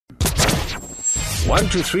1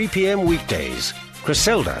 to 3 p.m. weekdays.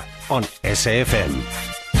 Griselda on SAFM.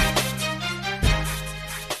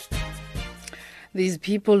 These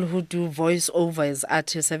people who do voiceover as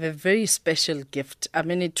artists have a very special gift. I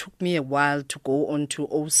mean, it took me a while to go on to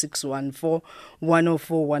 0614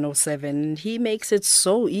 104 107. And he makes it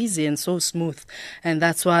so easy and so smooth. And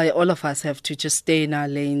that's why all of us have to just stay in our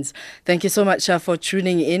lanes. Thank you so much for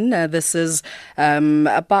tuning in. This is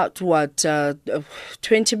about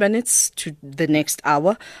 20 minutes to the next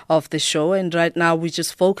hour of the show. And right now we're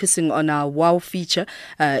just focusing on our WOW feature.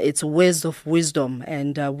 It's Words of Wisdom.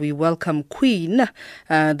 And we welcome Queen,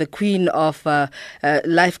 the queen of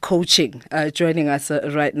life coaching, joining us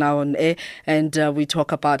right now on air. And we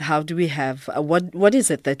talk about how do we have, what is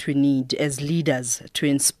it that we need as leaders to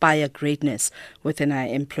inspire greatness within our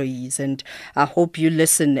employees. And I hope you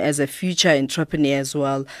listen as a future entrepreneur as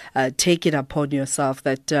well. Take it upon yourself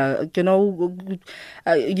that,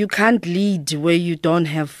 you can't lead where you don't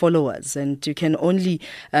have followers. And you can only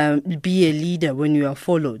be a leader when you are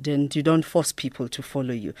followed, and you don't force people to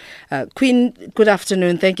follow you. Queen, good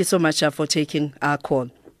afternoon. Thank you so much for taking our call.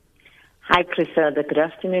 Hi, Griselda. Good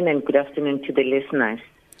afternoon, and good afternoon to the listeners.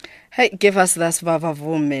 Hey, give us that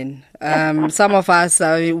woman. Some of us,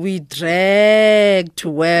 we drag to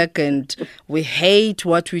work and we hate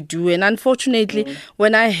what we do. And unfortunately,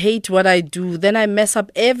 when I hate what I do, then I mess up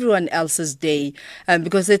everyone else's day.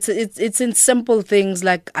 Because it's in simple things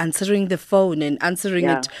like answering the phone and answering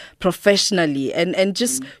it professionally and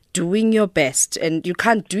just doing your best. And you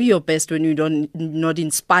can't do your best when you're not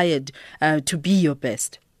inspired to be your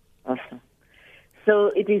best. Awesome.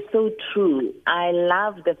 So it is so true. I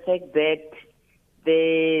love the fact that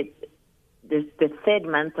the third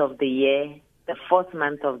month of the year, the fourth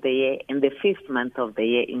month of the year, and the fifth month of the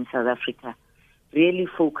year in South Africa really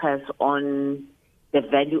focus on the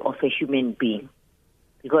value of a human being.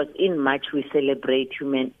 Because in March we celebrate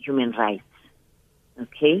human rights.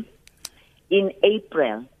 Okay? In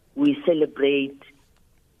April we celebrate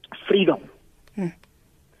freedom.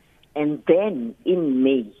 And then in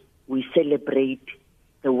May we celebrate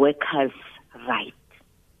the workers' right.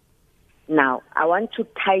 Now, I want to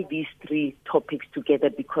tie these three topics together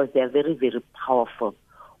because they are very, very powerful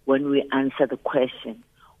when we answer the question,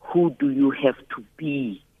 who do you have to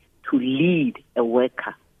be to lead a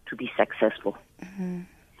worker to be successful?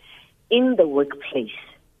 In the workplace,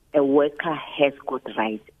 a worker has got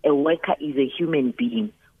rights. A worker is a human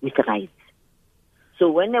being with rights. So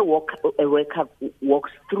when a worker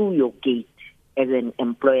walks through your gate, as an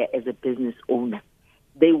employer, as a business owner,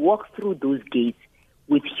 they walk through those gates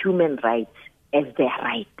with human rights as their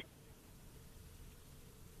right.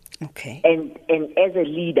 Okay. And as a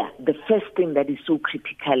leader, the first thing that is so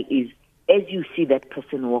critical is, as you see that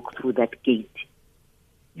person walk through that gate,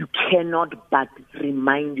 you cannot but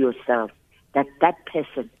remind yourself that that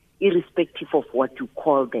person, irrespective of what you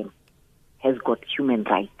call them, has got human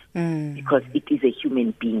rights because it is a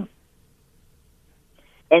human being.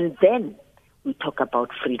 And then we talk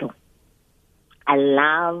about freedom. I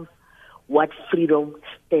love what freedom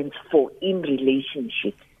stands for in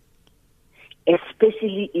relationships,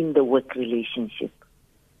 especially in the work relationship.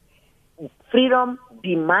 Freedom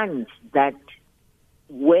demands that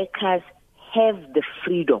workers have the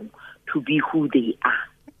freedom to be who they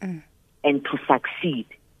are and to succeed.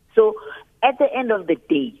 So at the end of the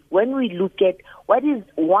day, when we look at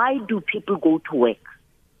why do people go to work?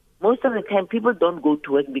 Most of the time, people don't go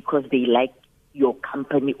to work because they like your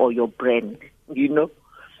company or your brand,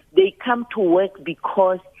 They come to work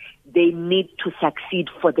because they need to succeed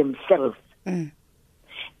for themselves. And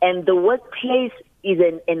the workplace is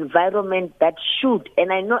an environment that should,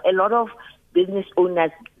 and I know a lot of business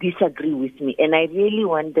owners disagree with me, and I really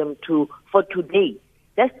want them to, for today,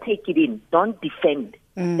 just take it in. Don't defend.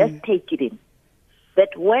 Just take it in.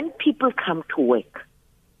 That when people come to work,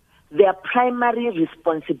 their primary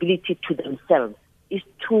responsibility to themselves is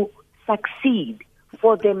to succeed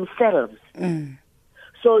for themselves.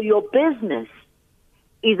 So your business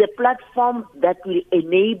is a platform that will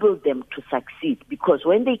enable them to succeed, because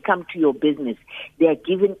when they come to your business, they are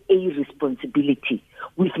given a responsibility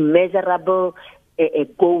with measurable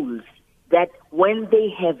goals that when they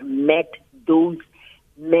have met those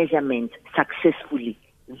measurements successfully,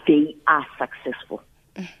 they are successful.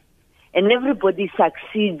 And everybody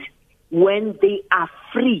succeeds when they are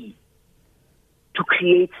free to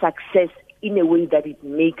create success in a way that it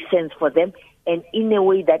makes sense for them and in a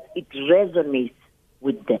way that it resonates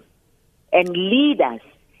with them. And leaders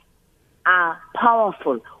are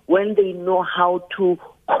powerful when they know how to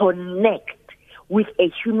connect with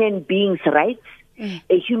a human being's rights,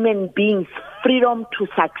 a human being's freedom to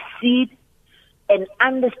succeed, an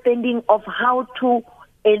understanding of how to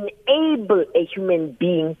enable a human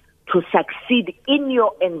being to succeed in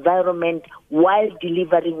your environment while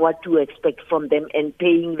delivering what you expect from them and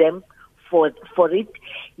paying them for it.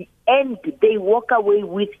 And they walk away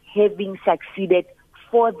with having succeeded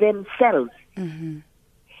for themselves. Mm-hmm.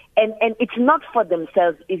 And it's not for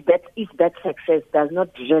themselves if that success does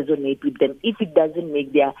not resonate with them, if it doesn't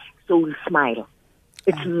make their soul smile.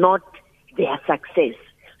 It's not their success.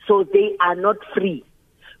 So they are not free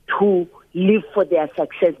to live for their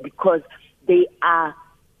success because they are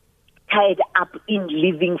tied up in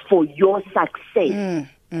living for your success.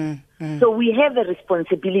 So we have a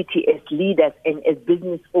responsibility as leaders and as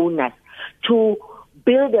business owners to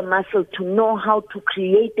build a muscle to know how to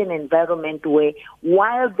create an environment where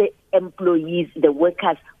while the employees, the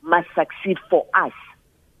workers must succeed for us,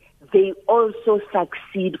 they also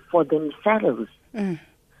succeed for themselves.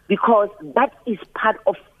 Because that is part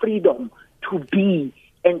of freedom, to be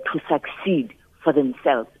and to succeed for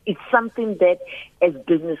themselves. It's something that as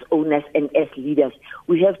business owners and as leaders,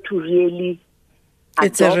 we have to really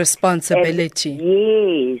it's a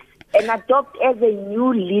responsibility. And adopt as a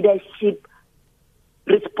new leadership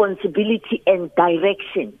responsibility and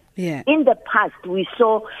direction. Yeah. In the past, we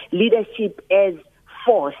saw leadership as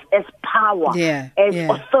force, as power, as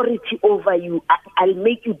authority over you. I'll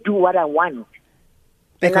make you do what I want.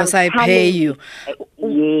 Because I pay you.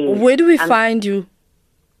 Yes. Where do we find you?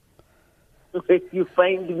 You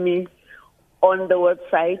find me on the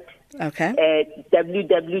website at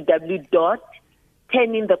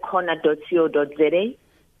www.turninthecorner.co.za.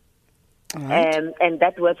 Right. And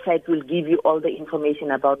that website will give you all the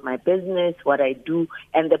information about my business, what I do,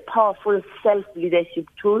 and the powerful self-leadership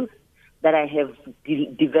tools that I have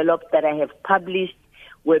developed, that I have published,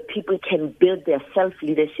 where people can build their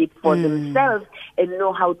self-leadership for themselves and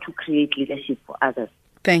know how to create leadership for others.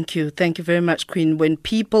 Thank you. Thank you very much, Queen. When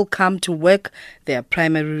people come to work, their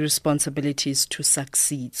primary responsibility is to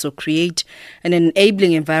succeed. So create an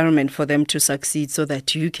enabling environment for them to succeed so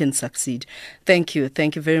that you can succeed. Thank you.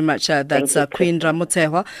 Thank you very much. That's Queen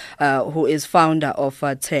Ramotsehoa, who is founder of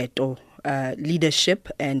Tsheto Leadership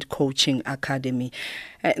and Coaching Academy.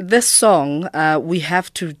 This song, we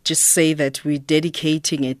have to just say that we're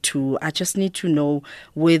dedicating it to, I just need to know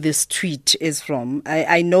where this tweet is from.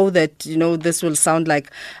 I know that, this will sound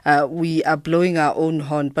like we are blowing our own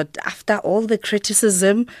horn, but after all the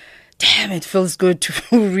criticism, damn, it feels good to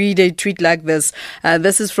read a tweet like this.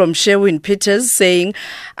 This is from Sherwin Peters saying,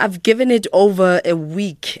 I've given it over a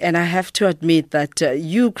week and I have to admit that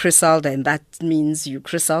you, Crisalda, and that means you,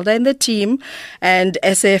 Crisalda, and the team, and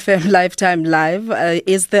SAFM Lifetime Live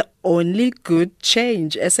is the only good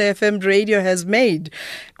change SAFM Radio has made.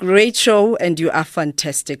 Great show and you are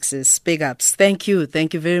fantastic, sis. Big ups. Thank you.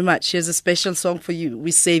 Thank you very much. Here's a special song for you.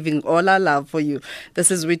 We're saving all our love for you.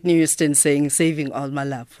 This is Whitney Houston saying, saving all my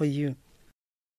love for you.